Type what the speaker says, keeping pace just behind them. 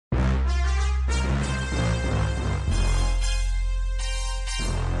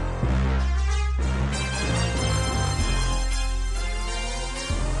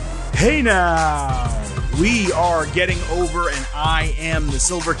Hey now, we are getting over, and I am the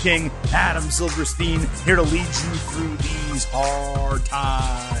Silver King, Adam Silverstein, here to lead you through these hard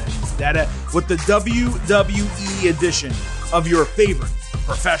times. Dada, with the WWE edition of your favorite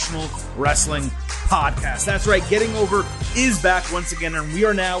professional wrestling podcast. That's right, Getting Over is back once again, and we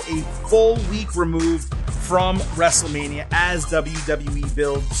are now a full week removed from WrestleMania as WWE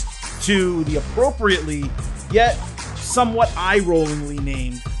builds to the appropriately yet somewhat eye-rollingly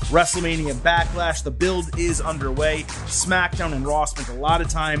named WrestleMania Backlash. The build is underway. SmackDown and Raw spent a lot of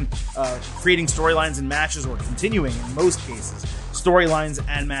time creating storylines and matches, or continuing, in most cases, storylines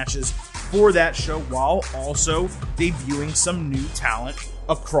and matches for that show, while also debuting some new talent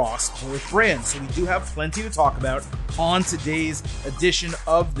across both brands. So we do have plenty to talk about on today's edition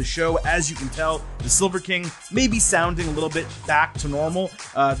of the show. As you can tell, the Silver King may be sounding a little bit back to normal.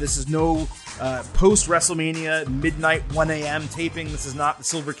 This is no post-WrestleMania midnight 1 a.m. taping. This is not the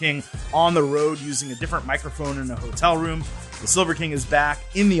Silver King on the road using a different microphone in a hotel room. The Silver King is back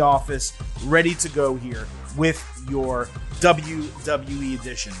in the office, ready to go here with your WWE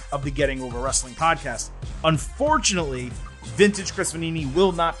edition of the Getting Over Wrestling podcast. Unfortunately, Vintage Chris Vanini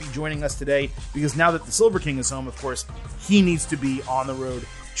will not be joining us today because now that the Silver King is home, of course, he needs to be on the road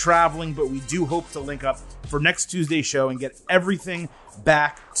traveling, but we do hope to link up for next Tuesday's show and get everything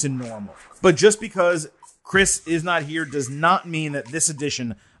back to normal. But just because Chris is not here does not mean that this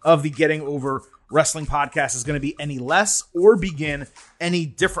edition of the Getting Over Wrestling podcast is going to be any less or begin any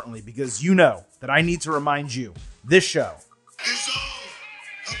differently, because you know that I need to remind you, this show is all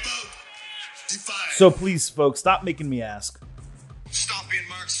about Defy. So please, folks, stop making me ask. Stop being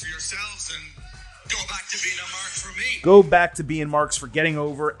marks for yourselves and go back to being a mark for me. Go back to being marks for Getting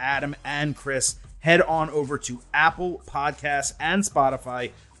Over, Adam and Chris. Head on over to Apple Podcasts and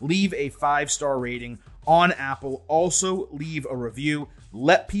Spotify. Leave a 5-star rating on Apple. Also, leave a review.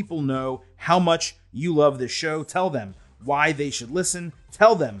 Let people know how much you love this show. Tell them why they should listen.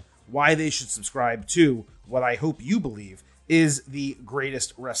 Tell them why they should subscribe to what I hope you believe is the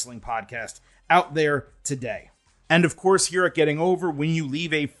greatest wrestling podcast out there today. And of course, here at Getting Over, when you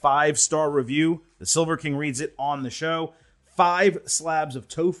leave a 5-star review, the Silver King reads it on the show. 5 slabs of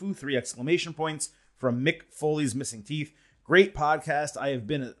tofu, 3 exclamation points, from Mick Foley's Missing Teeth. Great podcast. I have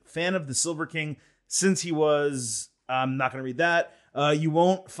been a fan of the Silver King since he was, I'm not going to read that. You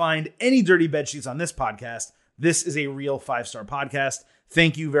won't find any dirty bedsheets on this podcast. This is a real 5-star podcast.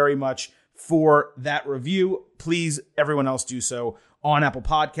 Thank you very much for that review. Please, everyone else, do so on Apple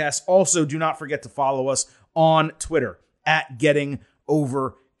Podcasts. Also, do not forget to follow us on Twitter at Getting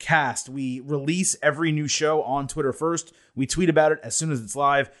Over Cast. We release every new show on Twitter first. We tweet about it as soon as it's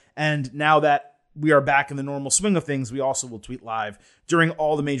live. And now that we are back in the normal swing of things, we also will tweet live during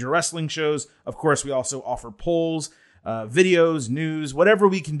all the major wrestling shows. Of course, we also offer polls, videos, news, whatever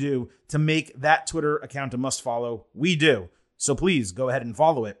we can do to make that Twitter account a must follow. We do. So please go ahead and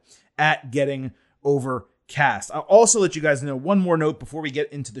follow it at Getting Over Cast. I'll also let you guys know one more note before we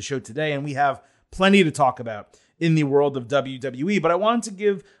get into the show today, and we have plenty to talk about in the world of WWE, but I wanted to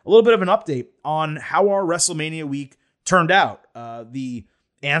give a little bit of an update on how our WrestleMania week turned out. The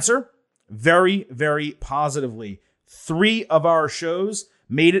answer, very, very positively. 3 of our shows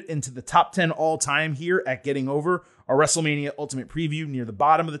made it into the top 10 all-time here at Getting Over. Our WrestleMania Ultimate Preview near the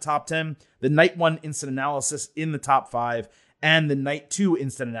bottom of the top 10, the Night 1 Instant Analysis in the top 5, and the Night 2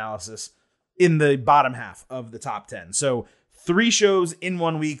 Instant Analysis in the bottom half of the top 10. So 3 shows in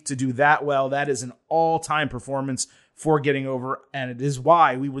 1 week to do that well. That is an all-time performance for Getting Over, and it is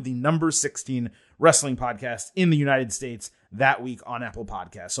why we were the number 16 wrestling podcast in the United States that week on Apple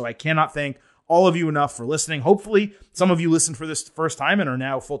Podcasts. So I cannot thank all of you enough for listening. Hopefully, some of you listened for this first time and are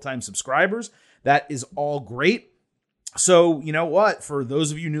now full-time subscribers. That is all great. So, you know what? For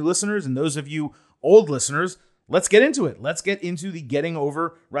those of you new listeners and those of you old listeners, let's get into it. Let's get into the Getting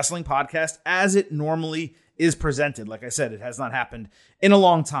Over Wrestling podcast as it normally is presented. Like I said, it has not happened in a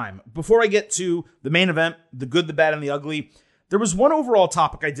long time. Before I get to the main event, the good, the bad, and the ugly, there was one overall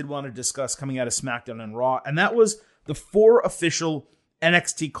topic I did want to discuss coming out of SmackDown and Raw, and that was the 4 official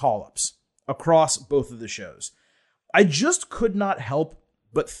NXT call-ups across both of the shows. I just could not help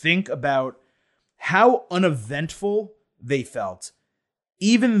but think about how uneventful they felt,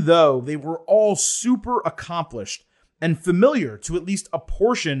 even though they were all super accomplished and familiar to at least a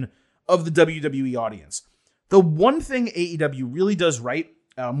portion of the WWE audience. The one thing AEW really does right,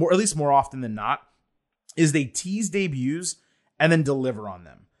 at least more often than not, is they tease debuts and then deliver on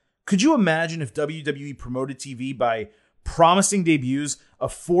them. Could you imagine if WWE promoted TV by promising debuts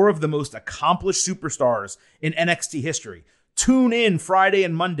of 4 of the most accomplished superstars in NXT history? Tune in Friday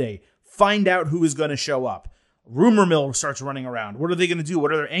and Monday, find out who is going to show up. Rumor mill starts running around. What are they going to do?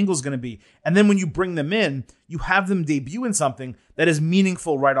 What are their angles going to be? And then when you bring them in, you have them debut in something that is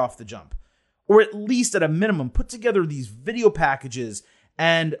meaningful right off the jump. Or at least at a minimum, put together these video packages.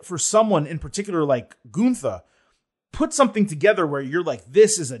 And for someone in particular like Gunther, put something together where you're like,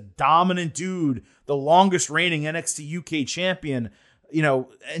 this is a dominant dude, the longest reigning NXT UK champion, and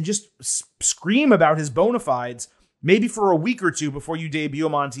just scream about his bona fides, maybe for a week or two before you debut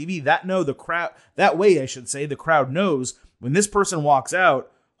him on TV. The crowd knows when this person walks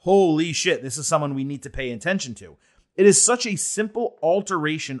out, holy shit, this is someone we need to pay attention to. It is such a simple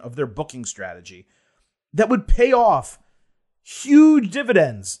alteration of their booking strategy that would pay off huge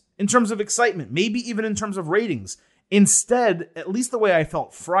dividends in terms of excitement, maybe even in terms of ratings. Instead, at least the way I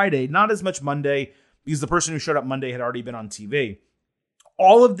felt Friday, not as much Monday, because the person who showed up Monday had already been on TV.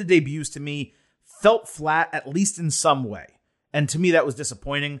 All of the debuts to me felt flat, at least in some way. And to me, that was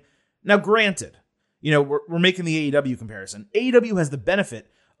disappointing. Now, granted, we're making the AEW comparison. AEW has the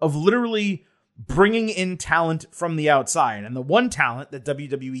benefit of literally bringing in talent from the outside. And the one talent that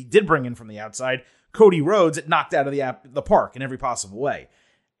WWE did bring in from the outside, Cody Rhodes, it knocked out of the park in every possible way.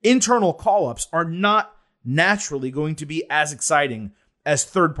 Internal call-ups are not naturally going to be as exciting as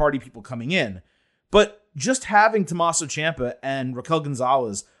third-party people coming in. But just having Tommaso Ciampa and Raquel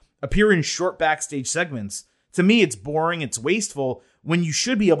Gonzalez appear in short backstage segments, to me, it's boring, it's wasteful, when you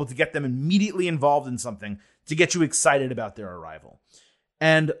should be able to get them immediately involved in something to get you excited about their arrival.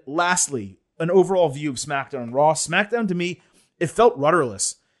 And lastly, an overall view of SmackDown and Raw. SmackDown, to me, it felt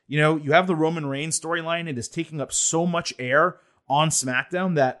rudderless. You have the Roman Reigns storyline. It is taking up so much air on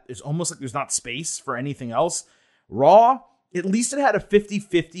SmackDown that it's almost like there's not space for anything else. Raw, at least it had a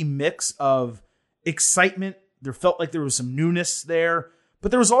 50-50 mix of excitement. There felt like there was some newness there,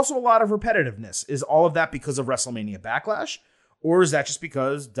 but there was also a lot of repetitiveness. Is all of that because of WrestleMania Backlash? Or is that just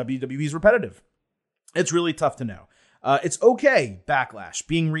because WWE is repetitive? It's really tough to know. It's okay, Backlash,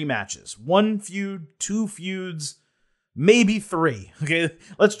 being rematches. 1 feud, 2 feuds, maybe 3. Okay,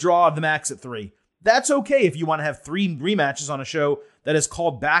 let's draw the max at 3. That's okay if you want to have 3 rematches on a show that is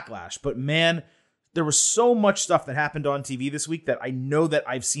called Backlash. But man, there was so much stuff that happened on TV this week that I know that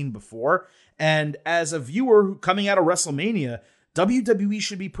I've seen before. And as a viewer coming out of WrestleMania, WWE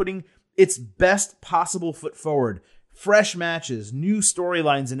should be putting its best possible foot forward. Fresh matches, new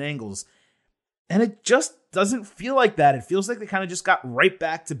storylines and angles. And it just doesn't feel like that. It feels like they kind of just got right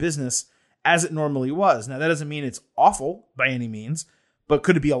back to business as it normally was. Now, that doesn't mean it's awful by any means, but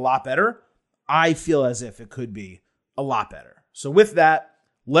could it be a lot better? I feel as if it could be a lot better. So with that,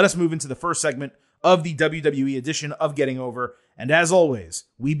 let us move into the first segment of the WWE edition of Getting Over. And as always,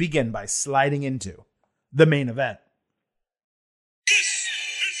 we begin by sliding into the main event.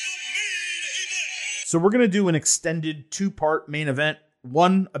 So we're going to do an extended 2-part main event.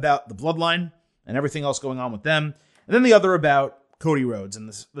 One about the Bloodline and everything else going on with them. And then the other about Cody Rhodes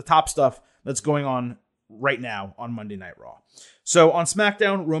and the top stuff that's going on right now on Monday Night Raw. So on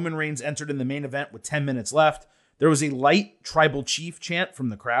SmackDown, Roman Reigns entered in the main event with 10 minutes left. There was a light tribal chief chant from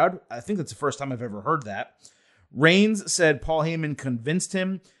the crowd. I think that's the first time I've ever heard that. Reigns said Paul Heyman convinced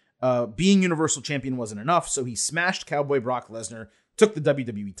him being Universal Champion wasn't enough, so he smashed Cowboy Brock Lesnar, took the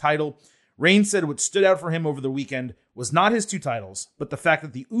WWE title. Reigns said what stood out for him over the weekend was not his 2 titles, but the fact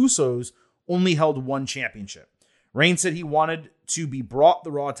that the Usos only held 1 championship. Reigns said he wanted to be brought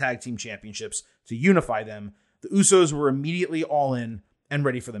the Raw Tag Team Championships to unify them. The Usos were immediately all in and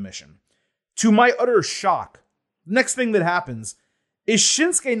ready for the mission. To my utter shock, the next thing that happens is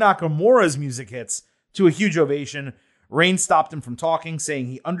Shinsuke Nakamura's music hits to a huge ovation. Reigns stopped him from talking, saying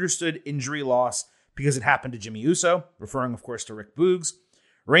he understood injury loss because it happened to Jimmy Uso, referring, of course, to Rick Boogs.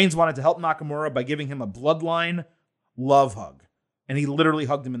 Reigns wanted to help Nakamura by giving him a Bloodline love hug, and he literally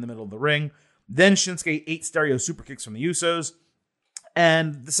hugged him in the middle of the ring. Then Shinsuke ate stereo super kicks from the Usos,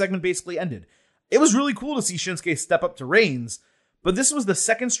 and the segment basically ended. It was really cool to see Shinsuke step up to Reigns, but this was the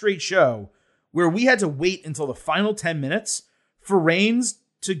second straight show where we had to wait until the final 10 minutes for Reigns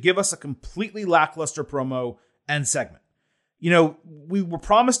to give us a completely lackluster promo and segment. We were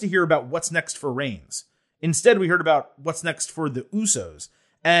promised to hear about what's next for Reigns. Instead, we heard about what's next for the Usos.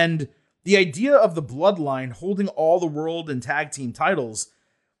 And the idea of the Bloodline holding all the world and tag team titles,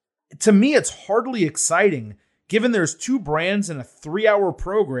 to me, it's hardly exciting, given there's 2 brands in a 3-hour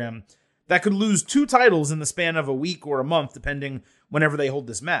program that could lose 2 titles in the span of a week or a month, depending whenever they hold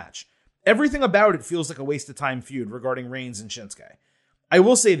this match. Everything about it feels like a waste of time feud regarding Reigns and Shinsuke. I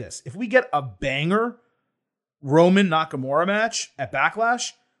will say this, if we get a banger Roman Nakamura match at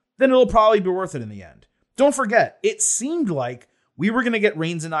Backlash, then it'll probably be worth it in the end. Don't forget, it seemed like we were going to get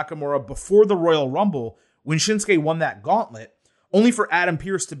Reigns and Nakamura before the Royal Rumble when Shinsuke won that gauntlet, only for Adam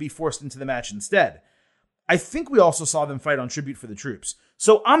Pearce to be forced into the match instead. I think we also saw them fight on Tribute for the Troops.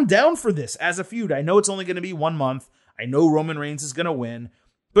 So I'm down for this as a feud. I know it's only going to be 1 month. I know Roman Reigns is going to win.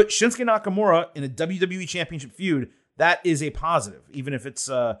 But Shinsuke Nakamura in a WWE Championship feud, that is a positive, even if it's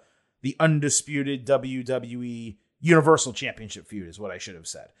the undisputed WWE Universal Championship feud is what I should have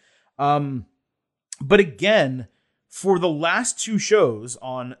said. But again, for the last 2 shows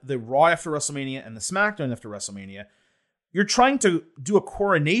on the Raw after WrestleMania and the SmackDown after WrestleMania, you're trying to do a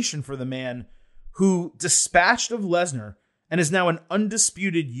coronation for the man who dispatched of Lesnar and is now an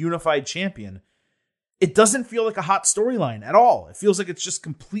undisputed unified champion. It doesn't feel like a hot storyline at all. It feels like it's just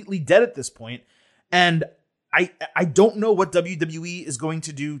completely dead at this point. And I don't know what WWE is going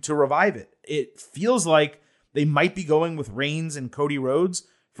to do to revive it. It feels like they might be going with Reigns and Cody Rhodes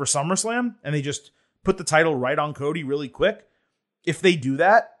for SummerSlam, and they just put the title right on Cody really quick. If they do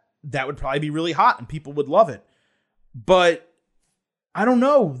that, that would probably be really hot and people would love it. But I don't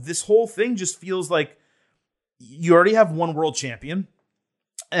know. This whole thing just feels like you already have one world champion,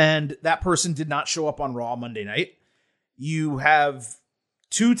 and that person did not show up on Raw Monday night. You have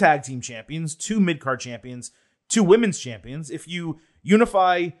 2 tag team champions, 2 mid-card champions, 2 women's champions. If you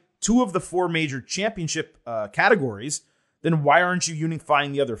unify 2 of the 4 major championship categories, then why aren't you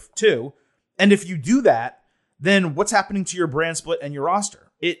unifying the other 2? And if you do that, then what's happening to your brand split and your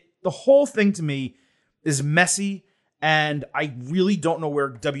roster? The whole thing to me is messy, and I really don't know where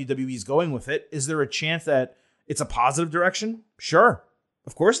WWE is going with it. Is there a chance that it's a positive direction? Sure.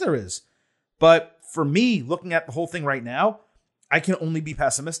 Of course there is. But for me, looking at the whole thing right now, I can only be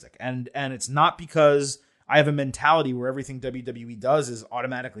pessimistic. And it's not because I have a mentality where everything WWE does is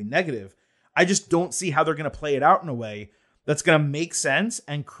automatically negative. I just don't see how they're going to play it out in a way that's going to make sense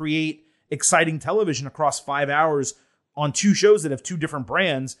and create exciting television across 5 hours on 2 shows that have 2 different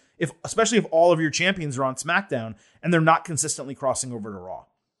brands, especially if all of your champions are on SmackDown and they're not consistently crossing over to Raw.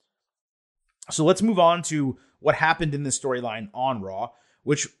 So let's move on to what happened in this storyline on Raw,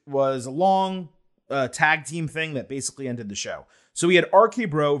 which was a long tag team thing that basically ended the show. So we had RK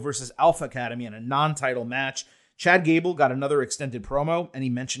Bro versus Alpha Academy in a non-title match. Chad Gable got another extended promo, and he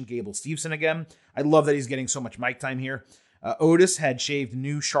mentioned Gable Steveson again. I love that he's getting so much mic time here. Otis had shaved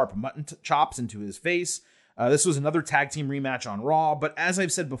new sharp mutton chops into his face. This was another tag team rematch on Raw, but as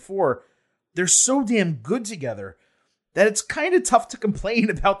I've said before, they're so damn good together that it's kind of tough to complain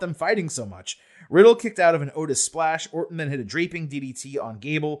about them fighting so much. Riddle kicked out of an Otis splash. Orton then hit a draping DDT on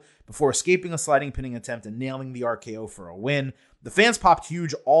Gable before escaping a sliding pinning attempt and nailing the RKO for a win. The fans popped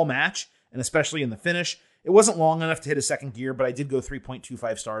huge all match, and especially in the finish. It wasn't long enough to hit a second gear, but I did go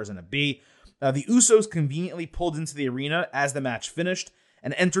 3.25 stars and a B. The Usos conveniently pulled into the arena as the match finished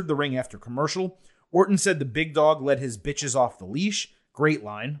and entered the ring after commercial. Orton said the big dog let his bitches off the leash. Great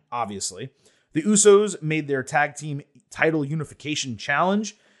line, obviously. The Usos made their tag team title unification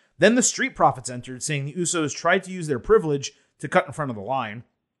challenge. Then the Street Profits entered, saying the Usos tried to use their privilege to cut in front of the line.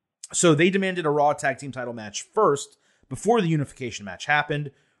 So they demanded a Raw tag team title match first, before the unification match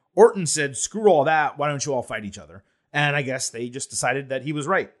happened. Orton said, screw all that, why don't you all fight each other? And I guess they just decided that he was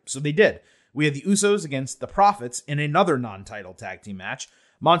right. So they did. We had the Usos against the Profits in another non-title tag team match.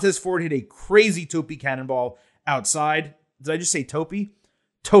 Montez Ford hit a crazy tope cannonball outside. Did I just say tope?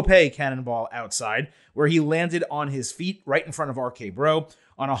 Tope cannonball outside, where he landed on his feet right in front of RK Bro.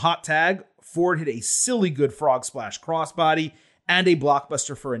 On a hot tag, Ford hit a silly good frog splash crossbody and a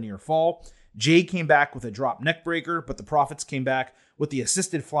blockbuster for a near fall. Jay came back with a drop neck breaker, but the Profits came back with the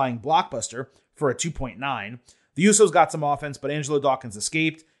assisted flying blockbuster for a 2.9. The Usos got some offense, but Angelo Dawkins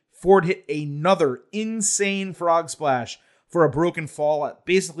escaped. Ford hit another insane frog splash for a broken fall at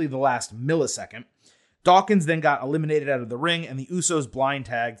basically the last millisecond. Dawkins then got eliminated out of the ring, and the Usos blind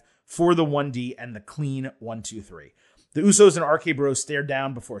tagged for the 1D and the clean 1-2-3. The Usos and RK Bro stared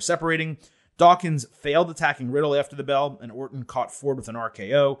down before separating. Dawkins failed attacking Riddle after the bell, and Orton caught Ford with an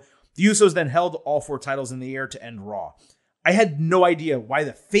RKO. The Usos then held all 4 titles in the air to end Raw. I had no idea why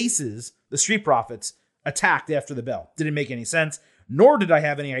the faces, the Street Profits, attacked after the bell. Didn't make any sense, nor did I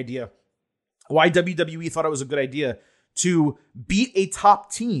have any idea why WWE thought it was a good idea to beat a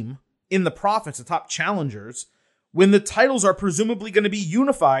top team in the Profits, the top challengers, when the titles are presumably going to be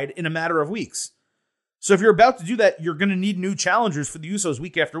unified in a matter of weeks. So if you're about to do that, you're going to need new challengers for the Usos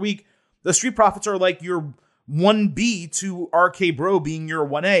week after week. The Street Profits are like your 1B to RK Bro being your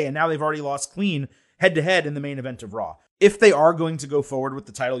 1A, and now they've already lost clean head-to-head in the main event of Raw. If they are going to go forward with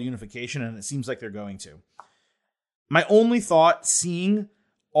the title unification, and it seems like they're going to. My only thought, seeing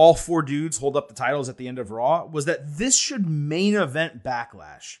all 4 dudes hold up the titles at the end of Raw, was that this should main event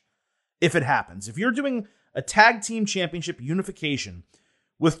Backlash, if it happens. If you're doing a tag team championship unification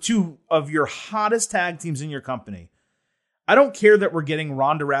with 2 of your hottest tag teams in your company, I don't care that we're getting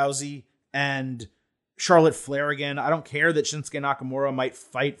Ronda Rousey and Charlotte Flair again. I don't care that Shinsuke Nakamura might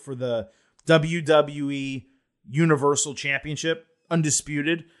fight for the WWE Universal Championship,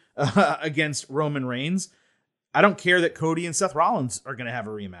 undisputed, against Roman Reigns. I don't care that Cody and Seth Rollins are going to have a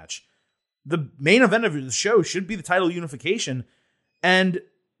rematch. The main event of the show should be the title unification. And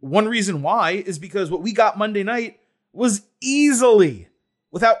one reason why is because what we got Monday night was easily,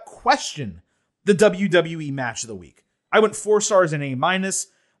 without question, the WWE match of the week. I went 4 stars and A-.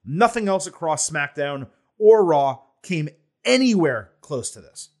 Nothing else across SmackDown or Raw came anywhere close to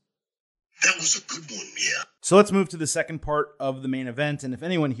this. That was a good one, yeah. So let's move to the second part of the main event. And if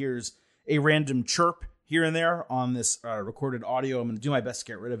anyone hears a random chirp here and there on this recorded audio, I'm going to do my best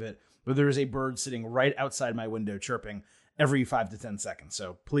to get rid of it. But there is a bird sitting right outside my window chirping every 5 to 10 seconds.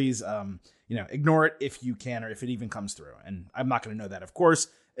 So please, ignore it if you can, or if it even comes through. And I'm not going to know that, of course,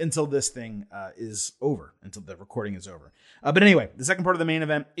 until this thing is over, until the recording is over. But anyway, the second part of the main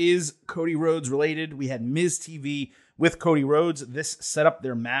event is Cody Rhodes related. We had Miz TV with Cody Rhodes. This set up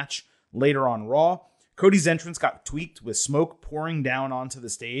their match later on Raw. Cody's entrance got tweaked with smoke pouring down onto the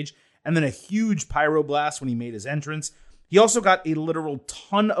stage, and then a huge pyro blast when he made his entrance. He also got a literal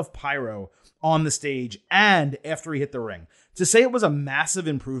ton of pyro on the stage and after he hit the ring. To say it was a massive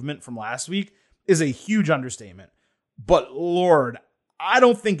improvement from last week is a huge understatement. But Lord, I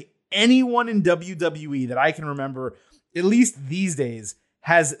don't think anyone in WWE that I can remember, at least these days,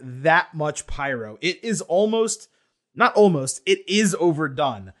 has that much pyro. It is it is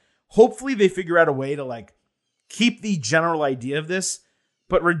overdone. Hopefully they figure out a way to keep the general idea of this,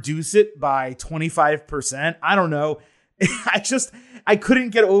 but reduce it by 25%. I don't know. I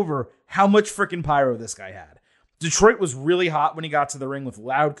couldn't get over how much freaking pyro this guy had. Detroit was really hot when he got to the ring with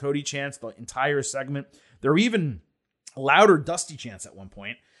loud Cody chants the entire segment. There were even louder Dusty chants at one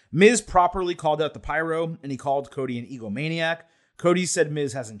point. Miz properly called out the pyro, and he called Cody an egomaniac. Cody said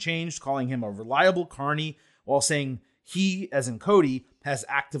Miz hasn't changed, calling him a reliable carny, while saying he, as in Cody, has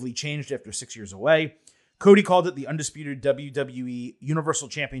actively changed after 6 years away. Cody called it the undisputed WWE Universal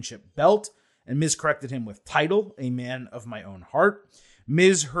Championship belt, and Miz corrected him with title, a man of my own heart.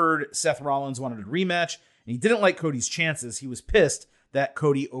 Miz heard Seth Rollins wanted a rematch, and he didn't like Cody's chances. He was pissed that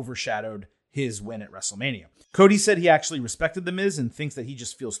Cody overshadowed his win at WrestleMania. Cody said he actually respected The Miz and thinks that he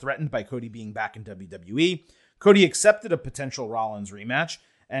just feels threatened by Cody being back in WWE. Cody accepted a potential Rollins rematch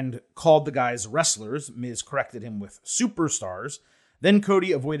and called the guys wrestlers. Miz corrected him with superstars. Then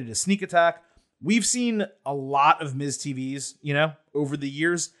Cody avoided a sneak attack. We've seen a lot of Miz TVs, over the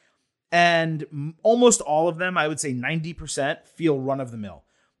years, and almost all of them, I would say 90%, feel run-of-the-mill.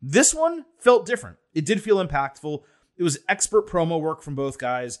 This one felt different. It did feel impactful. It was expert promo work from both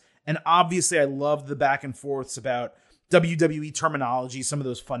guys, and obviously I loved the back and forths about WWE terminology, some of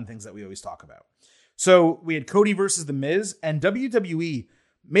those fun things that we always talk about. So we had Cody versus The Miz, and WWE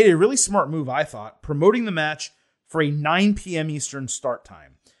made a really smart move, I thought, promoting the match for a 9 p.m. Eastern start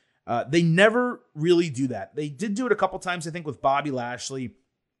time. They never really do that. They did do it a couple times, I think, with Bobby Lashley,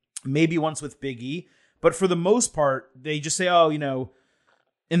 maybe once with Big E. But for the most part, they just say,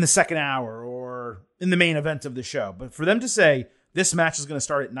 in the second hour or in the main event of the show. But for them to say this match is going to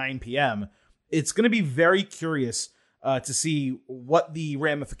start at 9 p.m., it's going to be very curious to see what the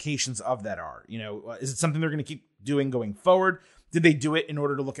ramifications of that are. Is it something they're going to keep doing going forward? Did they do it in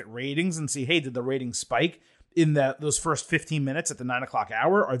order to look at ratings and see, hey, did the ratings spike in those first 15 minutes at the 9 o'clock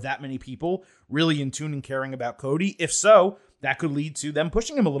hour? Are that many people really in tune and caring about Cody? If so, that could lead to them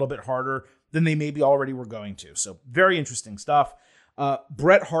pushing him a little bit harder than they maybe already were going to. So very interesting stuff.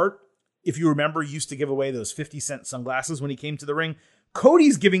 Bret Hart, if you remember, used to give away those 50-cent sunglasses when he came to the ring.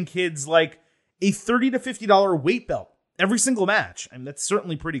 Cody's giving kids a $30 to $50 weight belt every single match. I mean, that's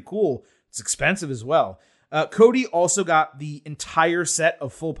certainly pretty cool. It's expensive as well. Cody also got the entire set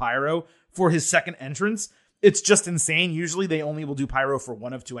of full pyro for his second entrance. It's just insane. Usually they only will do pyro for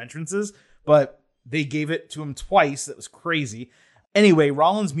one of two entrances, but they gave it to him twice. That was crazy. Anyway,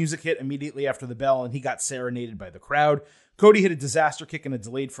 Rollins' music hit immediately after the bell, and he got serenaded by the crowd. Cody hit a disaster kick and a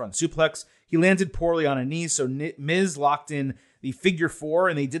delayed front suplex. He landed poorly on a knee, so Miz locked in the figure four,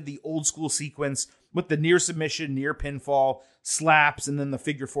 and they did the old school sequence with the near submission, near pinfall, slaps, and then the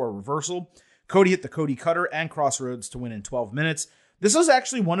figure four reversal. Cody hit the Cody Cutter and Crossroads to win in 12 minutes. This was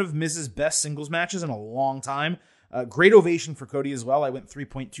actually one of Miz's best singles matches in a long time. Great ovation for Cody as well. I went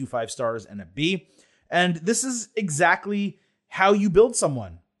 3.25 stars and a B. And this is exactly how you build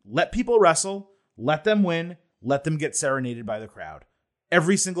someone. Let people wrestle, let them win, let them get serenaded by the crowd.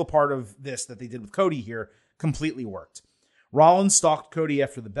 Every single part of this that they did with Cody here completely worked. Rollins stalked Cody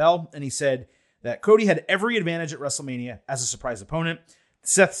after the bell, and he said that Cody had every advantage at WrestleMania as a surprise opponent.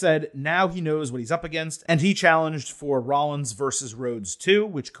 Seth said now he knows what he's up against, and he challenged for Rollins versus Rhodes 2,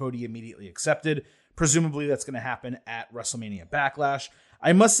 which Cody immediately accepted. Presumably that's going to happen at WrestleMania Backlash.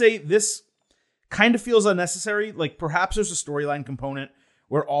 I must say this kind of feels unnecessary. Like perhaps there's a storyline component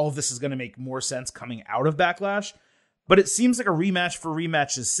where all of this is going to make more sense coming out of Backlash, but it seems like a rematch for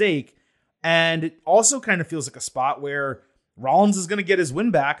rematch's sake. And it also kind of feels like a spot where Rollins is going to get his win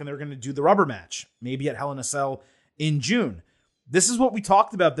back and they're going to do the rubber match, maybe at Hell in a Cell in June. This is what we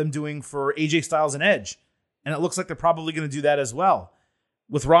talked about them doing for AJ Styles and Edge. And it looks like they're probably going to do that as well.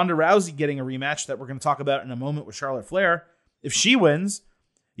 With Ronda Rousey getting a rematch that we're going to talk about in a moment with Charlotte Flair, if she wins,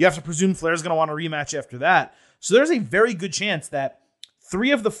 you have to presume Flair's going to want a rematch after that. So there's a very good chance that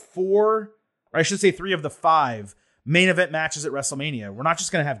 3 of the 5 main event matches at WrestleMania, we're not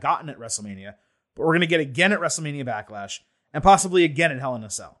just going to have gotten at WrestleMania, but we're going to get again at WrestleMania Backlash and possibly again in Hell in a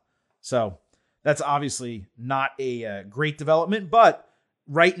Cell. So that's obviously not a great development, but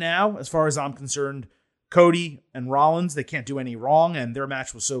right now, as far as I'm concerned, Cody and Rollins, they can't do any wrong, and their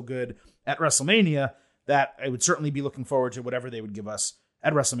match was so good at WrestleMania that I would certainly be looking forward to whatever they would give us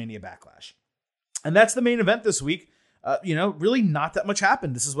at WrestleMania Backlash. And that's the main event this week. Really not that much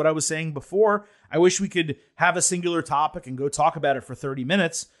happened. This is what I was saying before. I wish we could have a singular topic and go talk about it for 30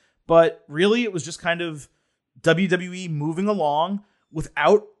 minutes, but really it was just kind of WWE moving along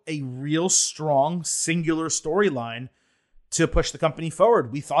without a real strong singular storyline to push the company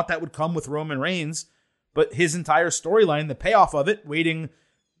forward. We thought that would come with Roman Reigns, but his entire storyline, the payoff of it, waiting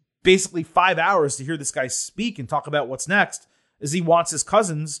basically 5 hours to hear this guy speak and talk about what's next, is he wants his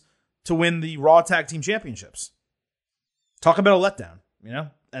cousins to win the Raw Tag Team Championships. Talk about a letdown,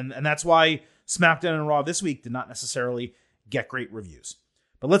 And that's why SmackDown and Raw this week did not necessarily get great reviews.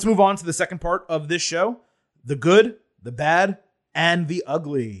 But let's move on to the second part of this show. The good, the bad, and the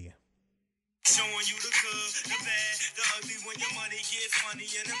ugly. Showing you the good, the bad, the ugly. When your money gets funny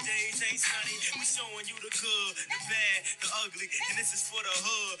and them days ain't sunny. We showing you the good, the bad, the ugly. And this is for the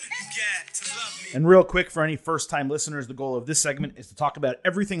hood. You got to love me. And real quick, for any first-time listeners, the goal of this segment is to talk about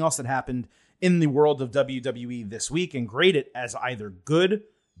everything else that happened in the world of WWE this week and grade it as either good,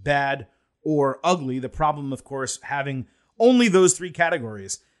 bad, or ugly. The problem, of course, having only those 3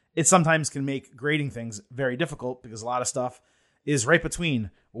 categories, it sometimes can make grading things very difficult because a lot of stuff is right between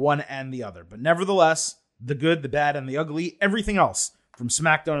one and the other. But nevertheless, the good, the bad, and the ugly, everything else from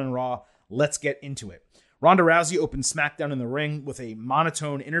SmackDown and Raw, let's get into it. Ronda Rousey opened SmackDown in the ring with a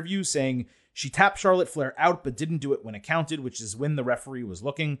monotone interview saying she tapped Charlotte Flair out but didn't do it when it counted, which is when the referee was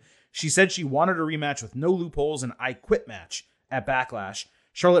looking. She said she wanted a rematch with no loopholes, an I Quit match at Backlash.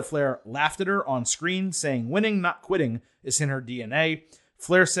 Charlotte Flair laughed at her on screen, saying winning, not quitting, is in her DNA.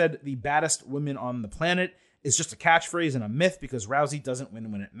 Flair said the baddest women on the planet is just a catchphrase and a myth because Rousey doesn't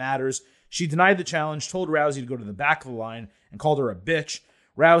win when it matters. She denied the challenge, told Rousey to go to the back of the line, and called her a bitch.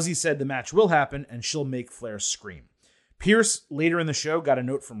 Rousey said the match will happen and she'll make Flair scream. Pierce, later in the show, got a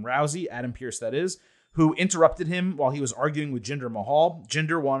note from Rousey, Adam Pierce that is, who interrupted him while he was arguing with Jinder Mahal.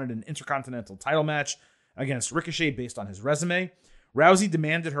 Jinder wanted an Intercontinental title match against Ricochet based on his resume. Rousey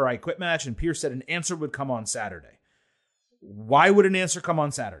demanded her I Quit match, and Pierce said an answer would come on Saturday. Why would an answer come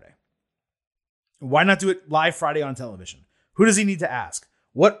on Saturday? Why not do it live Friday on television? Who does he need to ask?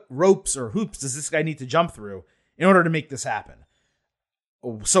 What ropes or hoops does this guy need to jump through in order to make this happen?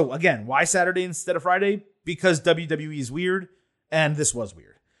 So again, why Saturday instead of Friday? Because WWE is weird, and this was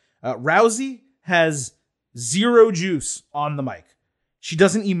weird. Rousey has zero juice on the mic. She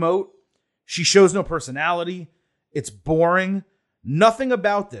doesn't emote. She shows no personality. It's boring. Nothing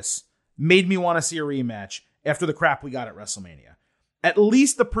about this made me want to see a rematch after the crap we got at WrestleMania. At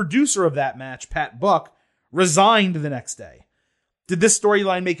least the producer of that match, Pat Buck, resigned the next day. Did this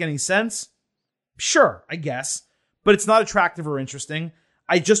storyline make any sense? Sure, I guess. But it's not attractive or interesting.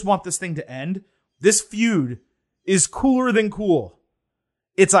 I just want this thing to end. This feud is cooler than cool.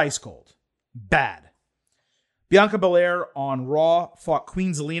 It's ice cold. Bad. Bianca Belair on Raw fought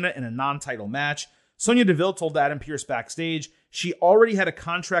Queen Zelina in a non-title match. Sonya Deville told Adam Pierce backstage she already had a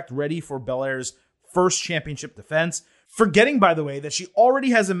contract ready for Belair's first championship defense, forgetting, by the way, that she already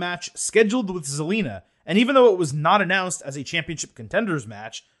has a match scheduled with Zelina, and even though it was not announced as a championship contenders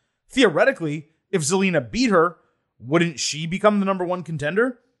match, theoretically, if Zelina beat her, wouldn't she become the number 1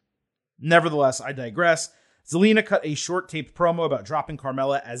 contender? Nevertheless, I digress. Zelina cut a short-taped promo about dropping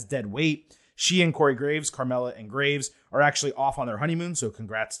Carmella as dead weight. She and Corey Graves, Carmella and Graves, are actually off on their honeymoon, so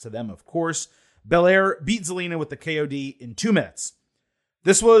congrats to them, of course. Belair beat Zelina with the KOD in 2 minutes.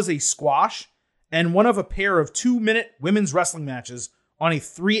 This was a squash and one of a pair of 2-minute women's wrestling matches on a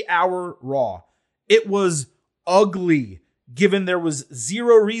 3-hour Raw. It was ugly, given there was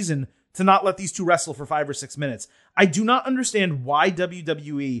zero reason to not let these two wrestle for 5 or 6 minutes. I do not understand why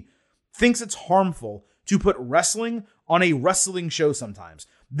WWE thinks it's harmful to put wrestling on a wrestling show sometimes.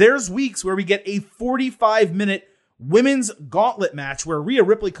 There's weeks where we get a 45-minute women's gauntlet match where Rhea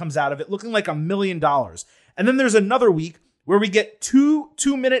Ripley comes out of it looking like $1 million. And then there's another week where we get two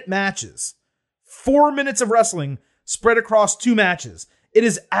 2-minute matches. 4 minutes of wrestling spread across 2 matches. It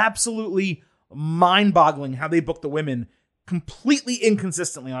is absolutely mind-boggling how they book the women completely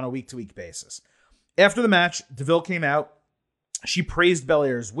inconsistently on a week-to-week basis. After the match, Deville came out. She praised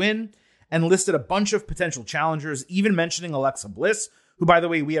Belair's win and listed a bunch of potential challengers, even mentioning Alexa Bliss, who, by the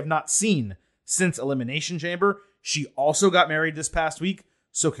way, we have not seen since Elimination Chamber. She also got married this past week,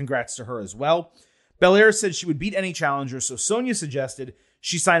 so congrats to her as well. Belair said she would beat any challenger, so Sonya suggested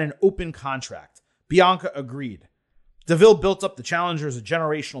she sign an open contract. Bianca agreed. Deville built up the challenger as a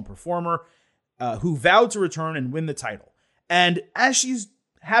generational performer who vowed to return and win the title. And as she's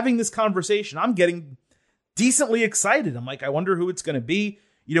having this conversation, I'm getting decently excited. I'm like, I wonder who it's going to be.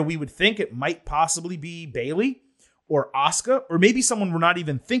 You know, we would think it might possibly be Bayley or Asuka, or maybe someone we're not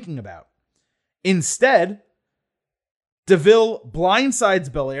even thinking about. Instead, Deville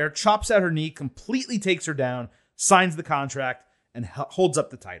blindsides Belair, chops out her knee, completely takes her down, signs the contract, and holds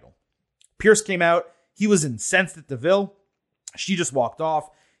up the title. Pierce came out. He was incensed at Deville. She just walked off.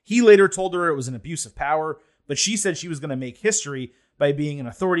 He later told her it was an abuse of power, but she said she was going to make history by being an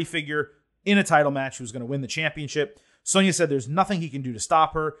authority figure in a title match who was going to win the championship. Sonya said there's nothing he can do to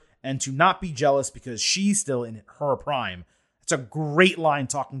stop her and to not be jealous because she's still in her prime. It's a great line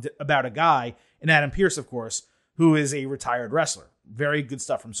talking about a guy, and Adam Pearce, of course, who is a retired wrestler. Very good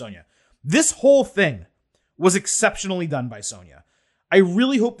stuff from Sonya. This whole thing was exceptionally done by Sonya. I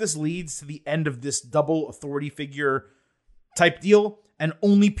really hope this leads to the end of this double authority figure type deal, and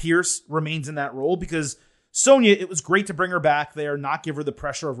only Pierce remains in that role, because Sonya, it was great to bring her back there, not give her the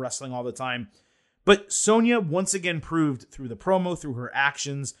pressure of wrestling all the time. But Sonya once again proved through the promo, through her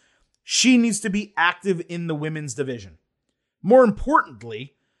actions, she needs to be active in the women's division. More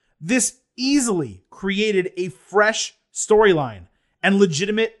importantly, this easily created a fresh storyline and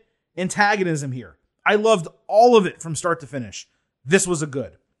legitimate antagonism here. I loved all of it from start to finish. This was a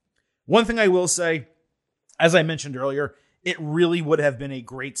good. One thing I will say, as I mentioned earlier, it really would have been a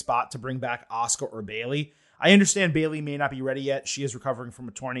great spot to bring back Asuka or Bayley. I understand Bayley may not be ready yet. She is recovering from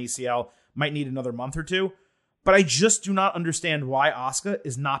a torn ACL, might need another month or two. But I just do not understand why Asuka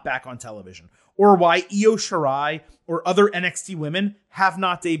is not back on television, or why Io Shirai or other NXT women have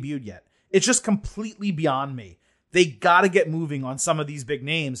not debuted yet. It's just completely beyond me. They got to get moving on some of these big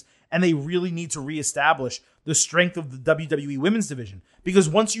names, and they really need to reestablish the strength of the WWE Women's Division. Because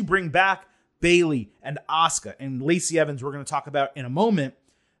once you bring back Bayley and Asuka and Lacey Evans, we're going to talk about in a moment,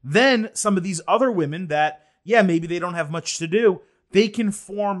 then some of these other women that, yeah, maybe they don't have much to do, they can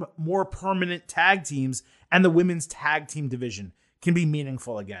form more permanent tag teams, and the women's tag team division can be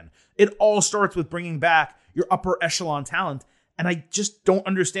meaningful again. It all starts with bringing back your upper echelon talent, and I just don't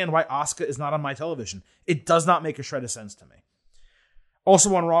understand why Asuka is not on my television. It does not make a shred of sense to me.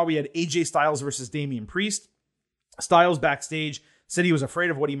 Also on Raw, we had AJ Styles versus Damian Priest. Styles backstage said he was afraid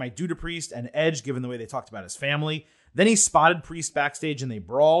of what he might do to Priest and Edge, given the way they talked about his family. Then he spotted Priest backstage and they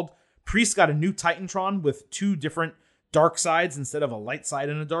brawled. Priest got a new Titantron with 2 different dark sides instead of a light side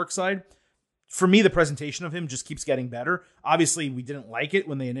and a dark side. For me, the presentation of him just keeps getting better. Obviously, we didn't like it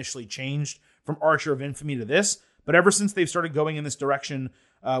when they initially changed from Archer of Infamy to this, but ever since they've started going in this direction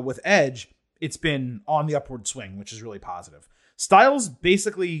with Edge, it's been on the upward swing, which is really positive. Styles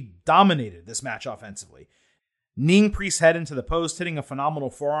basically dominated this match offensively, kneeing Priest's head into the post, hitting a phenomenal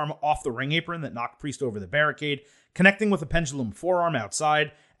forearm off the ring apron that knocked Priest over the barricade, connecting with a pendulum forearm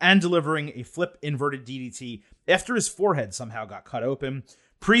outside, and delivering a flip inverted DDT after his forehead somehow got cut open.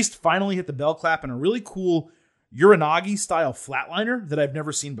 Priest finally hit the bell clap in a really cool Uranagi-style flatliner that I've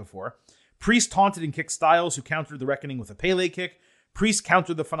never seen before. Priest taunted and kicked Styles, who countered the Reckoning with a Pele kick. Priest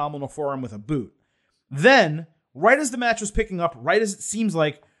countered the phenomenal forearm with a boot. Then, right as the match was picking up, right as it seems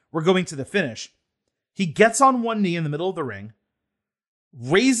like we're going to the finish, he gets on one knee in the middle of the ring,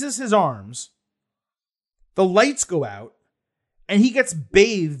 raises his arms, the lights go out, and he gets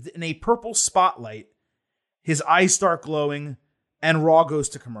bathed in a purple spotlight. His eyes start glowing, and Raw goes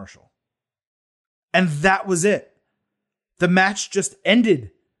to commercial. And that was it. The match just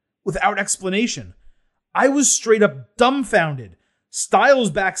ended without explanation. I was straight up dumbfounded.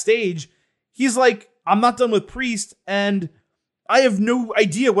 Styles backstage, he's like, I'm not done with Priest, and I have no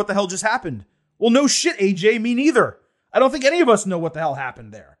idea what the hell just happened. Well, no shit, AJ, me neither. I don't think any of us know what the hell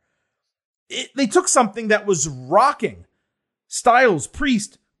happened there. They took something that was rocking. Styles,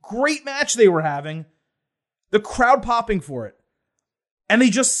 Priest, great match they were having. The crowd popping for it. And they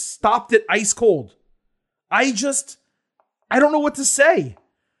just stopped it ice cold. I don't know what to say.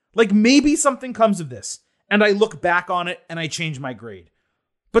 Like, maybe something comes of this, and I look back on it and I change my grade.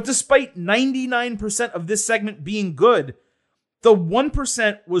 But despite 99% of this segment being good, the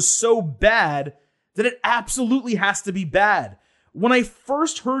 1% was so bad that it absolutely has to be bad. When I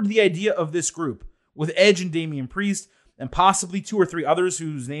first heard the idea of this group with Edge and Damian Priest and possibly 2 or 3 others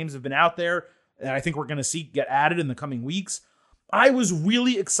whose names have been out there and I think we're going to see get added in the coming weeks, I was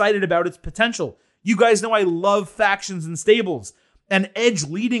really excited about its potential. You guys know I love factions and stables, and Edge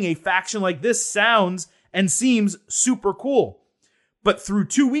leading a faction like this sounds and seems super cool. But through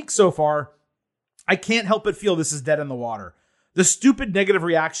 2 weeks so far, I can't help but feel this is dead in the water. The stupid negative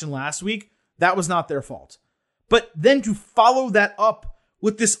reaction last week, that was not their fault. But then to follow that up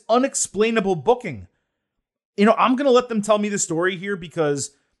with this unexplainable booking, I'm going to let them tell me the story here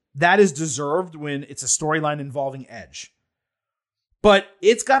because that is deserved when it's a storyline involving Edge. But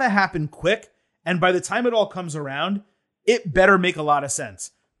it's got to happen quick, and by the time it all comes around, it better make a lot of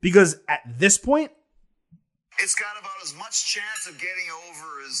sense. Because at this point, it's got about as much chance of getting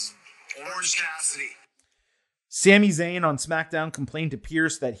over as Orange Cassidy. Sami Zayn on SmackDown complained to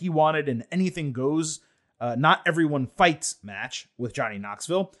Pierce that he wanted an anything goes, not everyone fights match with Johnny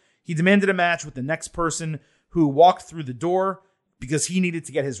Knoxville. He demanded a match with the next person who walked through the door because he needed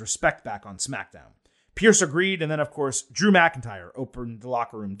to get his respect back on SmackDown. Pierce agreed, and then, of course, Drew McIntyre opened the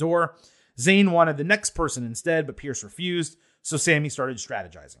locker room door. Zayn wanted the next person instead, but Pierce refused, so Sami started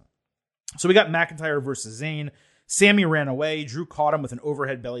strategizing. So we got McIntyre versus Zayn. Sami ran away. Drew caught him with an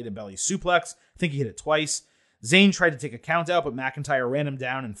overhead belly-to-belly suplex. I think he hit it twice. Zayn tried to take a count out, but McIntyre ran him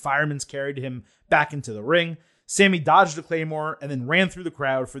down and fireman's carried him back into the ring. Sami dodged a Claymore and then ran through the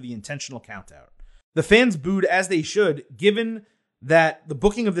crowd for the intentional count out. The fans booed as they should, given that the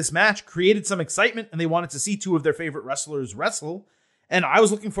booking of this match created some excitement and they wanted to see 2 of their favorite wrestlers wrestle, and I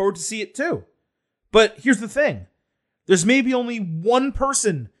was looking forward to see it too. But here's the thing. There's maybe only one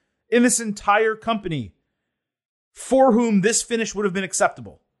person in this entire company for whom this finish would have been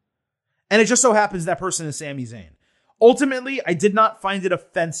acceptable. And it just so happens that person is Sami Zayn. Ultimately, I did not find it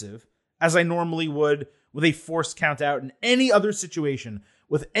offensive, as I normally would with a forced count out in any other situation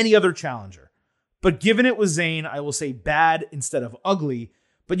with any other challenger. But given it was Zayn, I will say bad instead of ugly.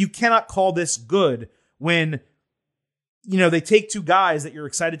 But you cannot call this good when, they take 2 guys that you're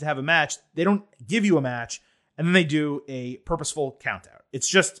excited to have a match. They don't give you a match, and then they do a purposeful count out. It's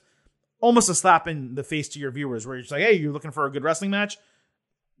just almost a slap in the face to your viewers where you're just like, hey, you're looking for a good wrestling match?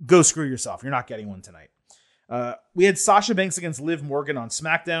 Go screw yourself. You're not getting one tonight. We had Sasha Banks against Liv Morgan on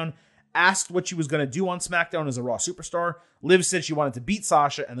SmackDown. Asked what she was going to do on SmackDown as a Raw superstar. Liv said she wanted to beat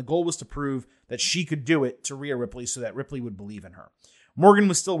Sasha, and the goal was to prove that she could do it to Rhea Ripley so that Ripley would believe in her. Morgan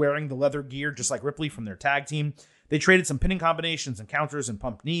was still wearing the leather gear, just like Ripley from their tag team. They traded some pinning combinations and counters and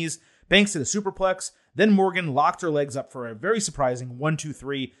pumped knees. Banks did a superplex. Then Morgan locked her legs up for a very surprising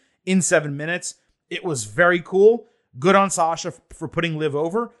 1-2-3 in 7 minutes. It was very cool. Good on Sasha for putting Liv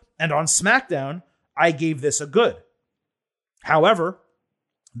over. And on SmackDown, I gave this a good. However,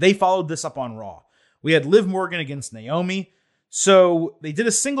 they followed this up on Raw. We had Liv Morgan against Naomi. So they did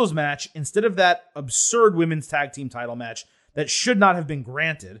a singles match instead of that absurd women's tag team title match that should not have been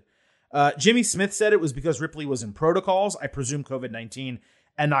granted. Jimmy Smith said it was because Ripley was in protocols. I presume COVID-19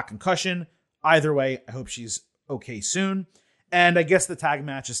 and not concussion. Either way, I hope she's okay soon. And I guess the tag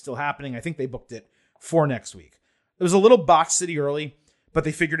match is still happening. I think they booked it for next week. It was a little botched city early, but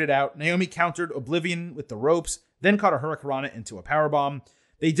they figured it out. Naomi countered Oblivion with the ropes, then caught a Hurricanrana into a powerbomb.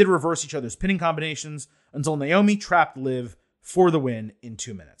 They did reverse each other's pinning combinations until Naomi trapped Liv for the win in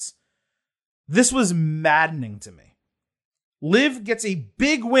 2 minutes. This was maddening to me. Liv gets a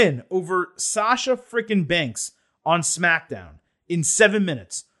big win over Sasha frickin' Banks on SmackDown in 7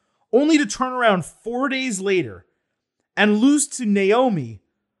 minutes, only to turn around 4 days later and lose to Naomi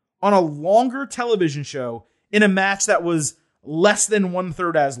on a longer television show in a match that was less than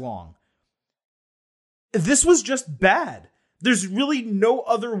 1/3 as long. This was just bad. There's really no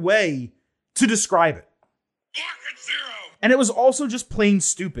other way to describe it. And it was also just plain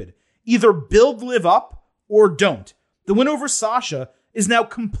stupid. Either build Liv up or don't. The win over Sasha is now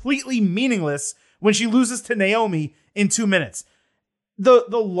completely meaningless when she loses to Naomi in 2 minutes. The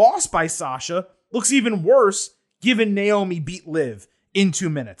loss by Sasha looks even worse given Naomi beat Liv in 2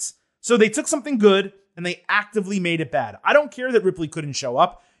 minutes. So they took something good and they actively made it bad. I don't care that Ripley couldn't show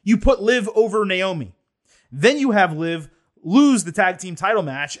up. You put Liv over Naomi. Then you have Liv lose the tag team title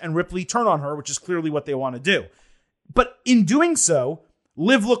match and Ripley turn on her, which is clearly what they want to do. But in doing so,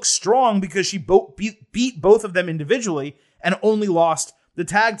 Liv looks strong because she beat both of them individually and only lost the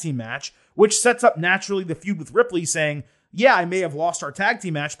tag team match, which sets up naturally the feud with Ripley saying, yeah, I may have lost our tag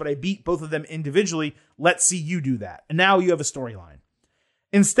team match, but I beat both of them individually. Let's see you do that. And now you have a storyline.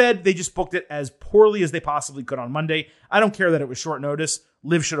 Instead, they just booked it as poorly as they possibly could on Monday. I don't care that it was short notice.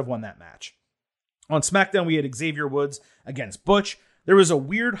 Liv should have won that match. On SmackDown, we had Xavier Woods against Butch. There was a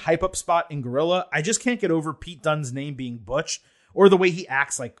weird hype-up spot in Gorilla. I just can't get over Pete Dunne's name being Butch, or the way he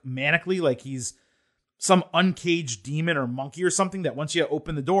acts like manically, like he's some uncaged demon or monkey or something that once you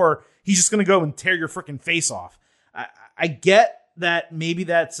open the door, he's just going to go and tear your freaking face off. I get that maybe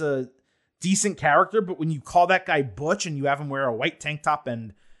that's a decent character, but when you call that guy Butch and you have him wear a white tank top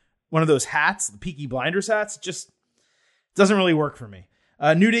and one of those hats, the Peaky Blinders hats, it just doesn't really work for me.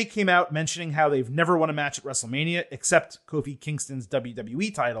 New Day came out mentioning how they've never won a match at WrestleMania, except Kofi Kingston's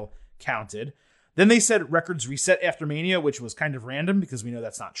WWE title counted. Then they said records reset after Mania, which was kind of random because we know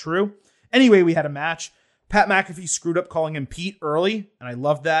that's not true. Anyway, we had a match. Pat McAfee screwed up calling him Pete early, and I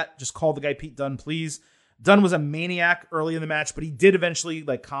loved that. Just call the guy Pete Dunne, please. Dunne was a maniac early in the match, but he did eventually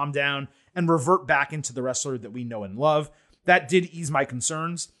calm down and revert back into the wrestler that we know and love. That did ease my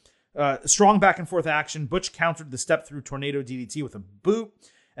concerns. Strong back and forth action. Butch countered the step through tornado DDT with a boot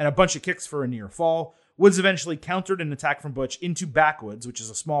and a bunch of kicks for a near fall. Woods eventually countered an attack from Butch into Backwoods, which is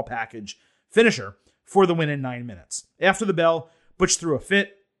a small package finisher, for the win in 9 minutes. After the bell, Butch threw a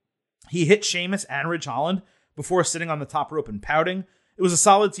fit. He hit Sheamus and Ridge Holland before sitting on the top rope and pouting. It was a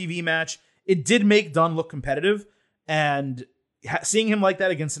solid TV match. It did make Dunne look competitive, and seeing him like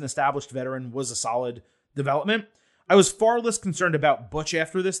that against an established veteran was a solid development. I was far less concerned about Butch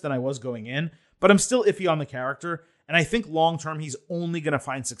after this than I was going in, but I'm still iffy on the character, and I think long-term he's only going to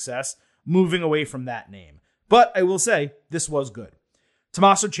find success moving away from that name. But I will say, this was good.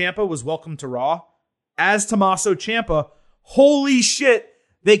 Tommaso Ciampa was welcomed to Raw. As Tommaso Ciampa, holy shit,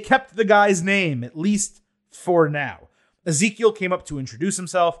 they kept the guy's name, at least for now. Ezekiel came up to introduce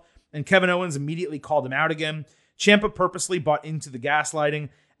himself, and Kevin Owens immediately called him out again. Ciampa purposely bought into the gaslighting,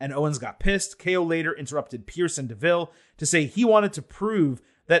 and Owens got pissed. KO later interrupted Pierce and DeVille to say he wanted to prove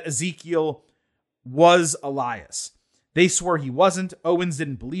that Ezekiel was Elias. They swore he wasn't. Owens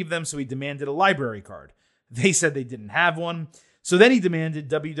didn't believe them, so he demanded a library card. They said they didn't have one. So then he demanded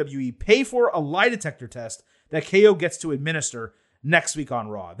WWE pay for a lie detector test that KO gets to administer next week on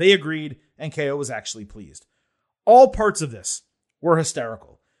Raw. They agreed, and KO was actually pleased. All parts of this were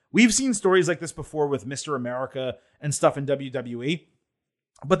hysterical. We've seen stories like this before with Mr. America and stuff in WWE,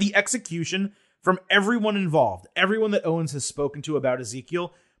 but the execution from everyone involved, everyone that Owens has spoken to about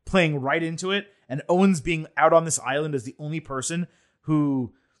Ezekiel, playing right into it, and Owens being out on this island as the only person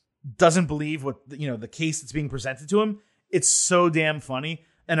who doesn't believe what the case that's being presented to him, it's so damn funny.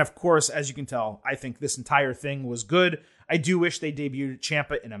 And of course, as you can tell, I think this entire thing was good. I do wish they debuted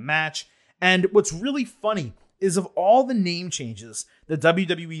Ciampa in a match. And what's really funny is of all the name changes that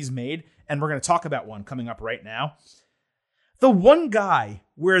WWE's made, and we're going to talk about one coming up right now, the one guy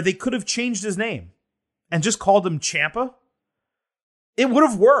where they could have changed his name and just called him Ciampa, it would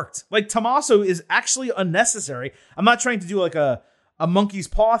have worked. Like, Tommaso is actually unnecessary. I'm not trying to do like a monkey's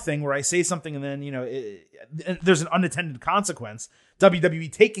paw thing where I say something and then, there's an unintended consequence.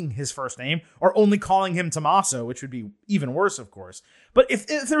 WWE taking his first name or only calling him Tommaso, which would be even worse, of course. But if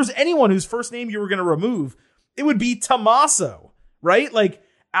there was anyone whose first name you were going to remove, it would be Tommaso, right? Like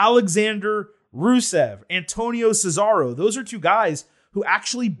Alexander Rusev, Antonio Cesaro. Those are two guys who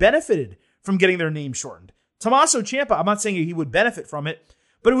actually benefited from getting their name shortened. Tommaso Ciampa, I'm not saying he would benefit from it,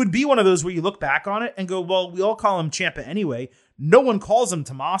 but it would be one of those where you look back on it and go, well, we all call him Ciampa anyway. No one calls him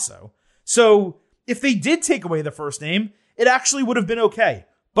Tommaso. So if they did take away the first name, it actually would have been okay.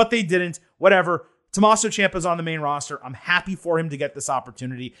 But they didn't. Whatever. Tommaso Ciampa's on the main roster. I'm happy for him to get this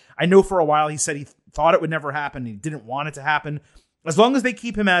opportunity. I know for a while he said he thought it would never happen. He didn't want it to happen. As long as they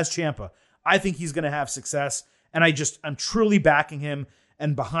keep him as Ciampa, I think he's going to have success. And I'm truly backing him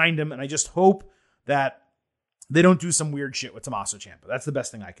and behind him. And I just hope that they don't do some weird shit with Tommaso Ciampa. That's the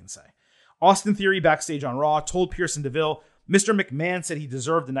best thing I can say. Austin Theory backstage on Raw told Pierce and DeVille Mr. McMahon said he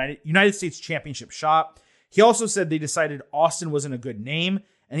deserved the United States Championship shot. He also said they decided Austin wasn't a good name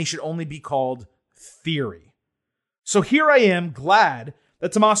and he should only be called Theory. So here I am, glad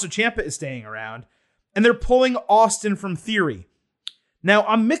that Tommaso Ciampa is staying around and they're pulling Austin from Theory. Now,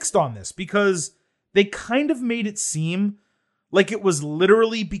 I'm mixed on this because they kind of made it seem like it was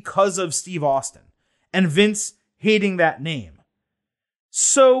literally because of Steve Austin and Vince hating that name.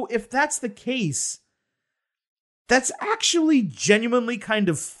 So if that's the case, that's actually genuinely kind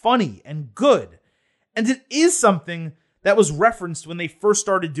of funny and good. And it is something that was referenced when they first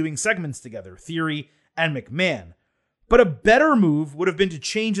started doing segments together, Theory and McMahon. But a better move would have been to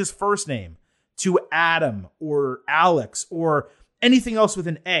change his first name to Adam or Alex or anything else with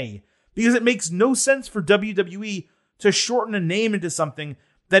an A, because it makes no sense for WWE to shorten a name into something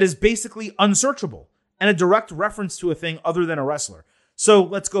that is basically unsearchable and a direct reference to a thing other than a wrestler. So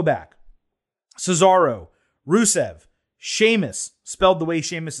let's go back. Cesaro, Rusev, Sheamus, spelled the way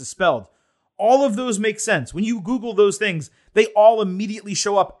Sheamus is spelled. All of those make sense. When you Google those things, they all immediately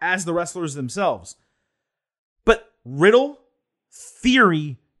show up as the wrestlers themselves. But Riddle,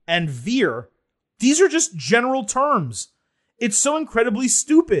 Theory, and Veer, these are just general terms. It's so incredibly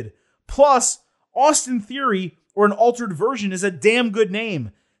stupid. Plus, Austin Theory, or an altered version, is a damn good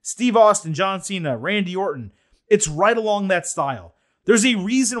name. Steve Austin, John Cena, Randy Orton. It's right along that style. There's a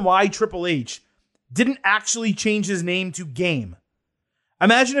reason why Triple H didn't actually change his name to Game.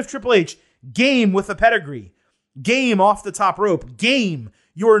 Imagine if Triple H, Game with a pedigree, Game off the top rope, Game,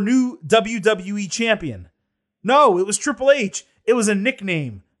 your new WWE champion. No, it was Triple H. It was a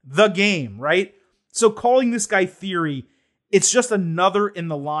nickname, The Game, right? So calling this guy Theory, it's just another in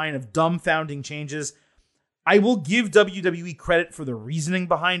the line of dumbfounding changes. I will give WWE credit for the reasoning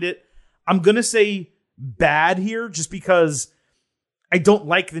behind it. I'm going to say bad here just because I don't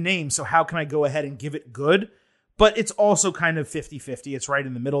like the name, so how can I go ahead and give it good? But it's also kind of 50-50. It's right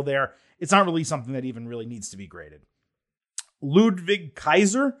in the middle there. It's not really something that even really needs to be graded. Ludwig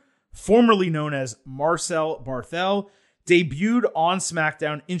Kaiser, formerly known as Marcel Barthel, debuted on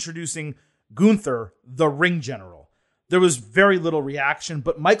SmackDown introducing Gunther, the Ring General. There was very little reaction,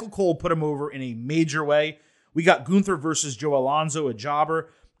 but Michael Cole put him over in a major way. We got Gunther versus Joe Alonzo, a jobber.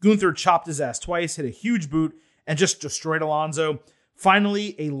 Gunther chopped his ass twice, hit a huge boot, and just destroyed Alonzo.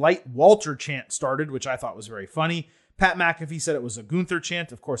 Finally, a light Walter chant started, which I thought was very funny. Pat McAfee said it was a Gunther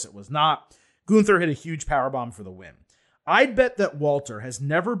chant. Of course, it was not. Gunther hit a huge powerbomb for the win. I'd bet that Walter has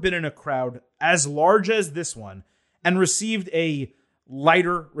never been in a crowd as large as this one and received a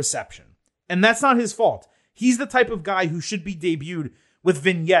lighter reception. And that's not his fault. He's the type of guy who should be debuted with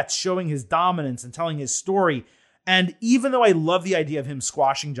vignettes showing his dominance and telling his story. And even though I love the idea of him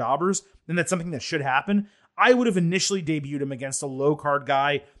squashing jobbers, and that's something that should happen, I would have initially debuted him against a low-card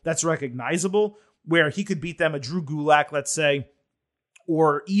guy that's recognizable, where he could beat them, a Drew Gulak, let's say,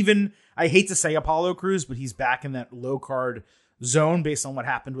 or even, I hate to say Apollo Crews, but he's back in that low-card zone based on what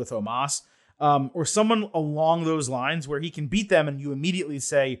happened with Omos, or someone along those lines where he can beat them and you immediately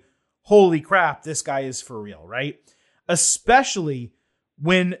say, holy crap, this guy is for real, right? Especially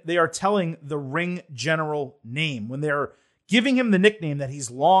when they are telling the Ring General name, when they're giving him the nickname that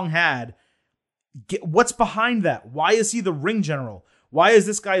he's long had. What's behind that? Why is he the Ring General? Why is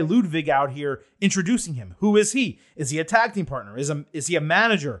this guy Ludwig out here introducing him? Who is he? Is he a tag team partner? Is he a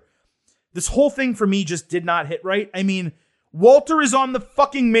manager? This whole thing for me just did not hit right. I mean, Walter is on the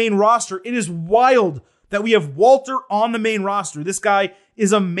fucking main roster. It is wild that we have Walter on the main roster. This guy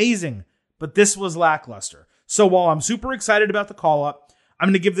is amazing, but this was lackluster. So while I'm super excited about the call-up, I'm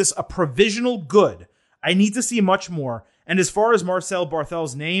going to give this a provisional good. I need to see much more. And as far as Marcel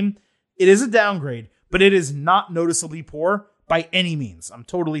Barthel's name, it is a downgrade, but it is not noticeably poor by any means. I'm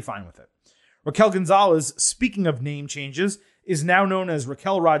totally fine with it. Raquel Gonzalez, speaking of name changes, is now known as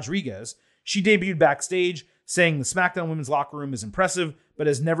Raquel Rodriguez. She debuted backstage, saying the SmackDown women's locker room is impressive, but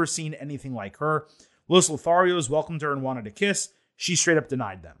has never seen anything like her. Los Lotharios welcomed her and wanted a kiss. She straight up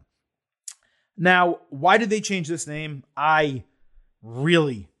denied them. Now, why did they change this name? I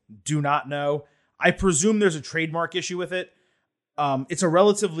really do not know. I presume there's a trademark issue with it. It's a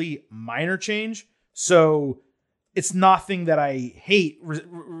relatively minor change, so it's nothing that I hate.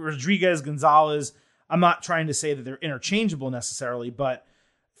 Rodriguez, Gonzalez, I'm not trying to say that they're interchangeable necessarily, but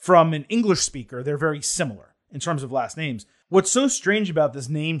from an English speaker, they're very similar in terms of last names. What's so strange about this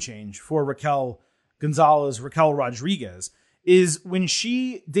name change for Raquel Gonzalez, Raquel Rodriguez, is when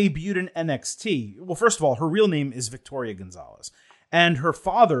she debuted in NXT, well, first of all, her real name is Victoria Gonzalez, and her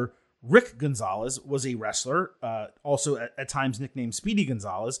father, Rick Gonzalez, was a wrestler, also at times nicknamed Speedy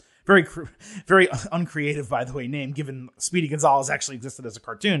Gonzalez. Very, very uncreative, by the way, name, given Speedy Gonzalez actually existed as a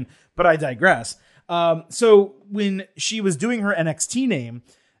cartoon, but I digress. So when she was doing her NXT name,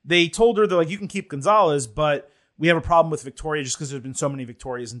 they told her, they're like, you can keep Gonzalez, but we have a problem with Victoria just because there's been so many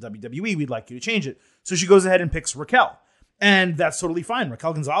Victorias in WWE. We'd like you to change it. So she goes ahead and picks Raquel. And that's totally fine.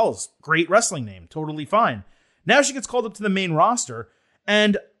 Raquel Gonzalez, great wrestling name, totally fine. Now she gets called up to the main roster,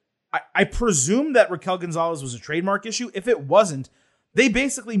 and I presume that Raquel Gonzalez was a trademark issue. If it wasn't, they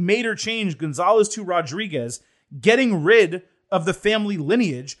basically made her change Gonzalez to Rodriguez, getting rid of the family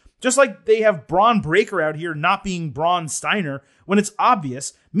lineage, just like they have Braun Breaker out here not being Braun Steiner when it's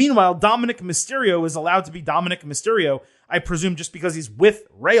obvious. Meanwhile, Dominic Mysterio is allowed to be Dominic Mysterio, I presume just because he's with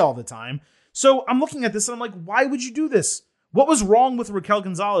Rey all the time. So I'm looking at this and I'm like, why would you do this? What was wrong with Raquel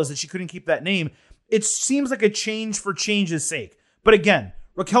Gonzalez that she couldn't keep that name? It seems like a change for change's sake. But again,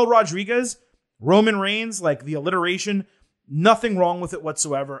 Raquel Rodriguez, Roman Reigns, like the alliteration, nothing wrong with it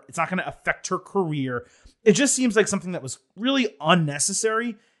whatsoever. It's not going to affect her career. It just seems like something that was really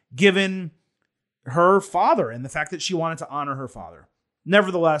unnecessary given her father and the fact that she wanted to honor her father.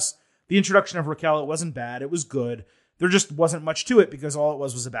 Nevertheless, the introduction of Raquel, it wasn't bad. It was good. There just wasn't much to it because all it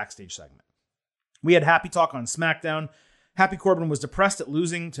was a backstage segment. We had Happy Talk on SmackDown. Happy Corbin was depressed at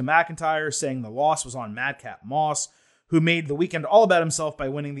losing to McIntyre, saying the loss was on Madcap Moss, who made the weekend all about himself by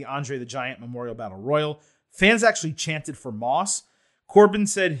winning the Andre the Giant Memorial Battle Royal. Fans actually chanted for Moss. Corbin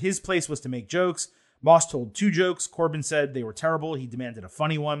said his place was to make jokes. Moss told 2 jokes. Corbin said they were terrible. He demanded a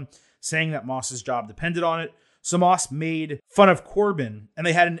funny one, saying that Moss's job depended on it. So Moss made fun of Corbin, and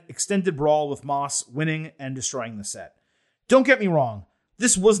they had an extended brawl with Moss winning and destroying the set. Don't get me wrong.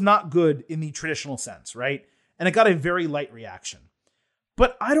 This was not good in the traditional sense, right? And it got a very light reaction.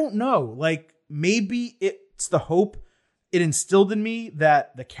 But I don't know. Like, maybe it's the hope it instilled in me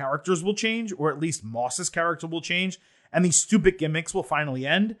that the characters will change, or at least Moss's character will change, and these stupid gimmicks will finally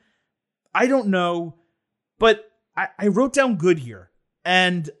end. I don't know, but I wrote down good here.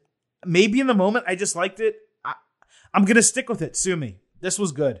 And maybe in the moment I just liked it. I'm going to stick with it. Sue me. This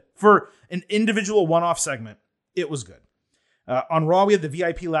was good. For an individual one-off segment, it was good. On Raw, we had the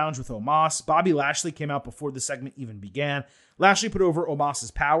VIP lounge with Omos. Bobby Lashley came out before the segment even began. Lashley put over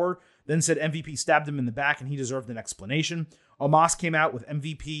Omos's power, then said MVP stabbed him in the back and he deserved an explanation. Omos came out with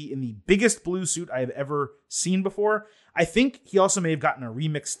MVP in the biggest blue suit I have ever seen before. I think he also may have gotten a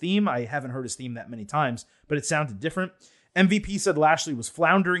remix theme. I haven't heard his theme that many times, but it sounded different. MVP said Lashley was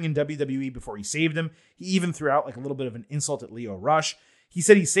floundering in WWE before he saved him. He even threw out like a little bit of an insult at Lio Rush. He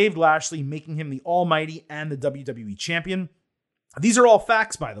said he saved Lashley, making him the Almighty and the WWE Champion. These are all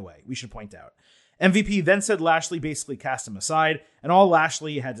facts, by the way, we should point out. MVP then said Lashley basically cast him aside, and all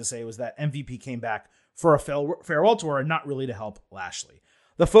Lashley had to say was that MVP came back for a farewell tour and not really to help Lashley.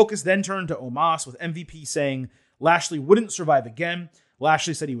 The focus then turned to Omos, with MVP saying Lashley wouldn't survive again.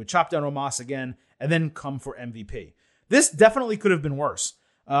 Lashley said he would chop down Omos again and then come for MVP. This definitely could have been worse.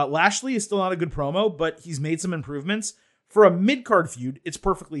 Lashley is still not a good promo, but he's made some improvements. For a mid-card feud, it's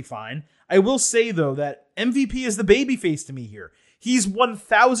perfectly fine. I will say, though, that MVP is the babyface to me here. He's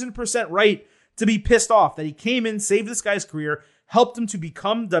 1,000% right to be pissed off that he came in, saved this guy's career, helped him to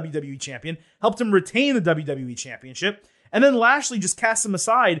become WWE champion, helped him retain the WWE championship, and then Lashley just casts him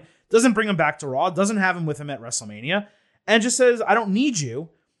aside, doesn't bring him back to Raw, doesn't have him with him at WrestleMania, and just says, I don't need you.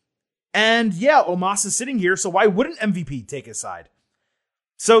 And yeah, Omos is sitting here, so why wouldn't MVP take his side?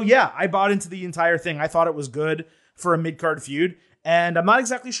 So yeah, I bought into the entire thing. I thought it was good for a mid-card feud, and I'm not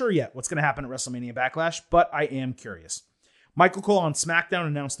exactly sure yet what's going to happen at WrestleMania Backlash, but I am curious. Michael Cole on SmackDown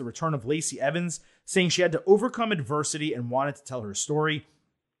announced the return of Lacey Evans, saying she had to overcome adversity and wanted to tell her story.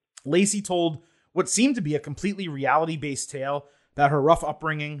 Lacey told what seemed to be a completely reality-based tale about her rough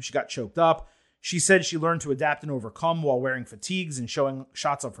upbringing. She got choked up. She said she learned to adapt and overcome while wearing fatigues and showing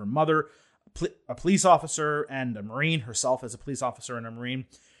shots of her mother, a police officer and a Marine, herself as a police officer and a Marine.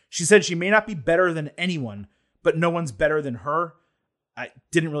 She said she may not be better than anyone, but no one's better than her. I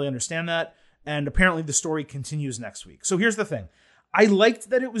didn't really understand that. And apparently the story continues next week. So here's the thing. I liked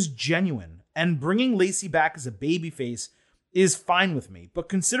that it was genuine, and bringing Lacey back as a babyface is fine with me. But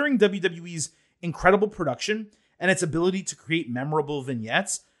considering WWE's incredible production and its ability to create memorable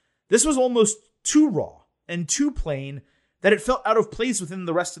vignettes, this was almost too raw and too plain that it felt out of place within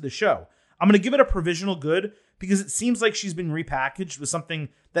the rest of the show. I'm going to give it a provisional good because it seems like she's been repackaged with something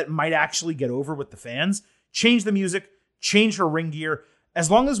that might actually get over with the fans. Change the music, change her ring gear. As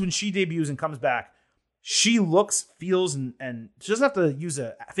long as when she debuts and comes back, she looks, feels, and she doesn't have to use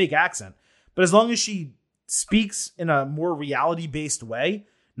a fake accent, but as long as she speaks in a more reality-based way,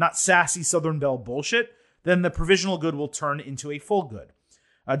 not sassy Southern Belle bullshit, then the provisional good will turn into a full good.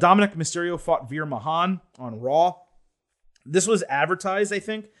 Dominic Mysterio fought Veer Mahaan on Raw. This was advertised, I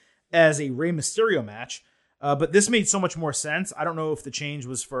think, as a Rey Mysterio match, but this made so much more sense. I don't know if the change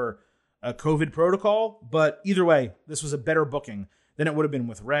was for a COVID protocol, but either way, this was a better booking than it would have been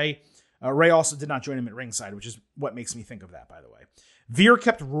with Rey. Rey also did not join him at ringside, which is what makes me think of that, by the way. Veer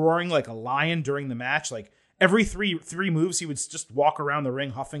kept roaring like a lion during the match. Like every three moves, he would just walk around the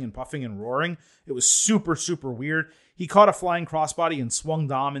ring huffing and puffing and roaring. It was super, super weird. He caught a flying crossbody and swung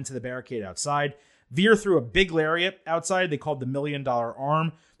Dom into the barricade outside. Veer threw a big lariat outside. They called the $1 Million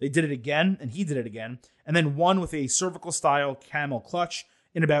Arm. They did it again, and he did it again, and then won with a cervical-style camel clutch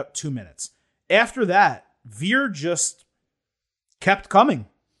in about 2 minutes. After that, Veer just kept coming.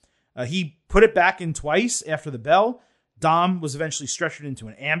 He put it back in twice after the bell. Dom was eventually stretchered into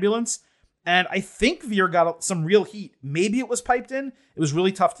an ambulance. And I think Veer got some real heat. Maybe it was piped in. It was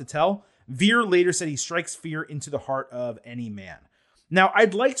really tough to tell. Veer later said he strikes fear into the heart of any man. Now,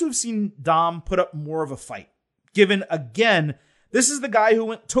 I'd like to have seen Dom put up more of a fight, given, again, this is the guy who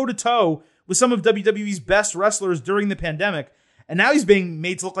went toe-to-toe with some of WWE's best wrestlers during the pandemic, And now he's being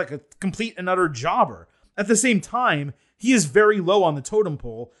made to look like a complete and utter jobber. At the same time, he is very low on the totem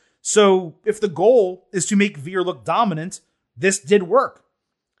pole. So if the goal is to make Veer look dominant, this did work.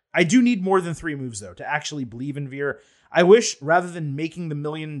 I do need more than 3 moves, though, to actually believe in Veer. I wish, rather than making the $1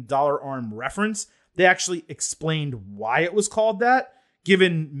 million arm reference, they actually explained why it was called that,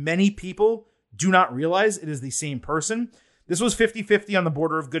 given many people do not realize it is the same person. This was 50-50 on the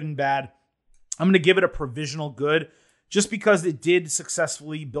border of good and bad. I'm going to give it a provisional good, just because it did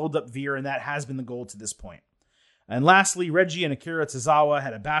successfully build up Veer, and that has been the goal to this point. And lastly, Reggie and Akira Tozawa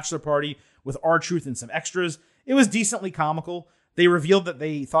had a bachelor party with R-Truth and some extras. It was decently comical. They revealed that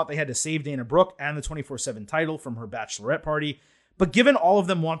they thought they had to save Dana Brooke and the 24/7 title from her bachelorette party. But given all of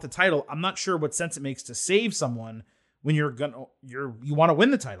them want the title, I'm not sure what sense it makes to save someone when you want to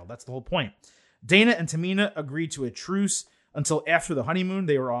win the title. That's the whole point. Dana and Tamina agreed to a truce until after the honeymoon.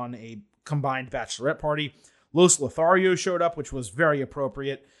 They were on a combined bachelorette party. Los Lotharios showed up, which was very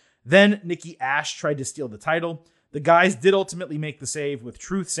appropriate. Then Nikki Ash tried to steal the title. The guys did ultimately make the save, with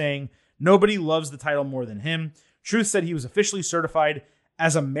Truth saying nobody loves the title more than him. Truth said he was officially certified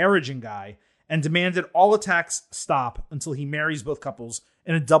as a marriaging guy and demanded all attacks stop until he marries both couples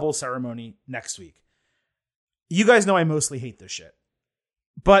in a double ceremony next week. You guys know I mostly hate this shit.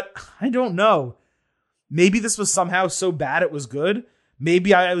 But I don't know. Maybe this was somehow so bad it was good.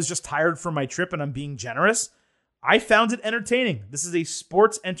 Maybe I was just tired from my trip and I'm being generous. I found it entertaining. This is a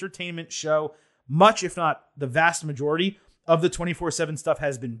sports entertainment show. Much, if not the vast majority, of the 24/7 stuff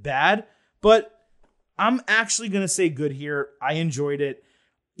has been bad. But I'm actually going to say good here. I enjoyed it.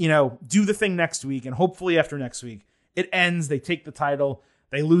 Do the thing next week, and hopefully after next week, it ends. They take the title.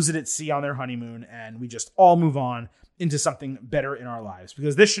 They lose it at sea on their honeymoon, and we just all move on into something better in our lives.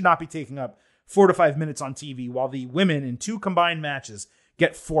 Because this should not be taking up 4 to 5 minutes on TV, while the women in 2 combined matches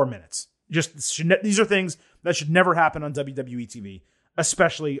get 4 minutes. These are things that should never happen on WWE TV,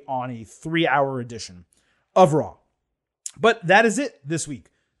 especially on a 3-hour edition of Raw. But that is it this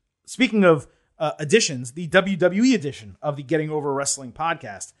week. Speaking of editions, the WWE edition of the Getting Over Wrestling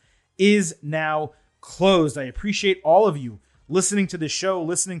podcast is now closed. I appreciate all of you listening to this show,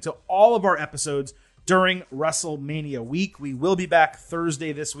 listening to all of our episodes during WrestleMania week. We will be back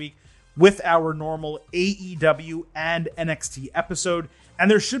Thursday this week with our normal AEW and NXT episode. And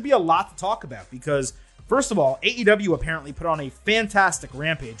there should be a lot to talk about because, first of all, AEW apparently put on a fantastic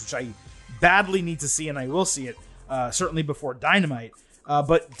Rampage, which I badly need to see, and I will see it certainly before Dynamite.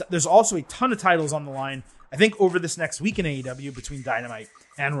 But there's also a ton of titles on the line, I think, over this next week in AEW between Dynamite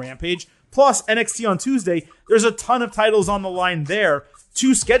and Rampage. Plus, NXT on Tuesday, there's a ton of titles on the line there,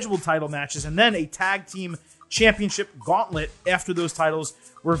 2 scheduled title matches, and then a tag team championship gauntlet after those titles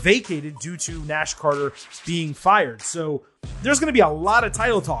were vacated due to Nash Carter being fired. So there's going to be a lot of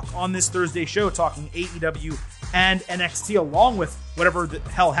title talk on this Thursday show, talking AEW and NXT, along with whatever the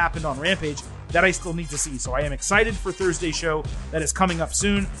hell happened on Rampage that I still need to see. So I am excited for Thursday's show that is coming up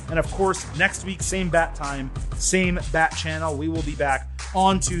soon. And of course, next week, same bat time, same bat channel. We will be back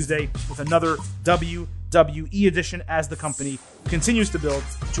on Tuesday with another WWE edition as the company continues to build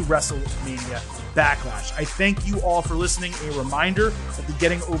to WrestleMania Backlash. I thank you all for listening. A reminder that the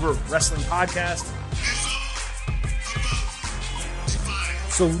Getting Over Wrestling podcast.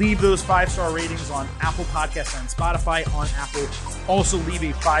 So leave those 5-star ratings on Apple Podcasts and Spotify. On Apple, also leave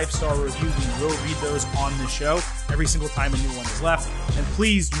a 5-star review. We will read those on the show every single time a new one is left. And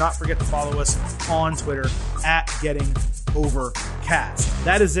please do not forget to follow us on Twitter at GettingOverCast.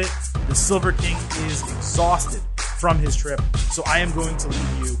 That is it. The Silver King is exhausted from his trip, so I am going to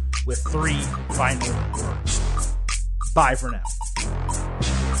leave you with 3 final words. Bye for now.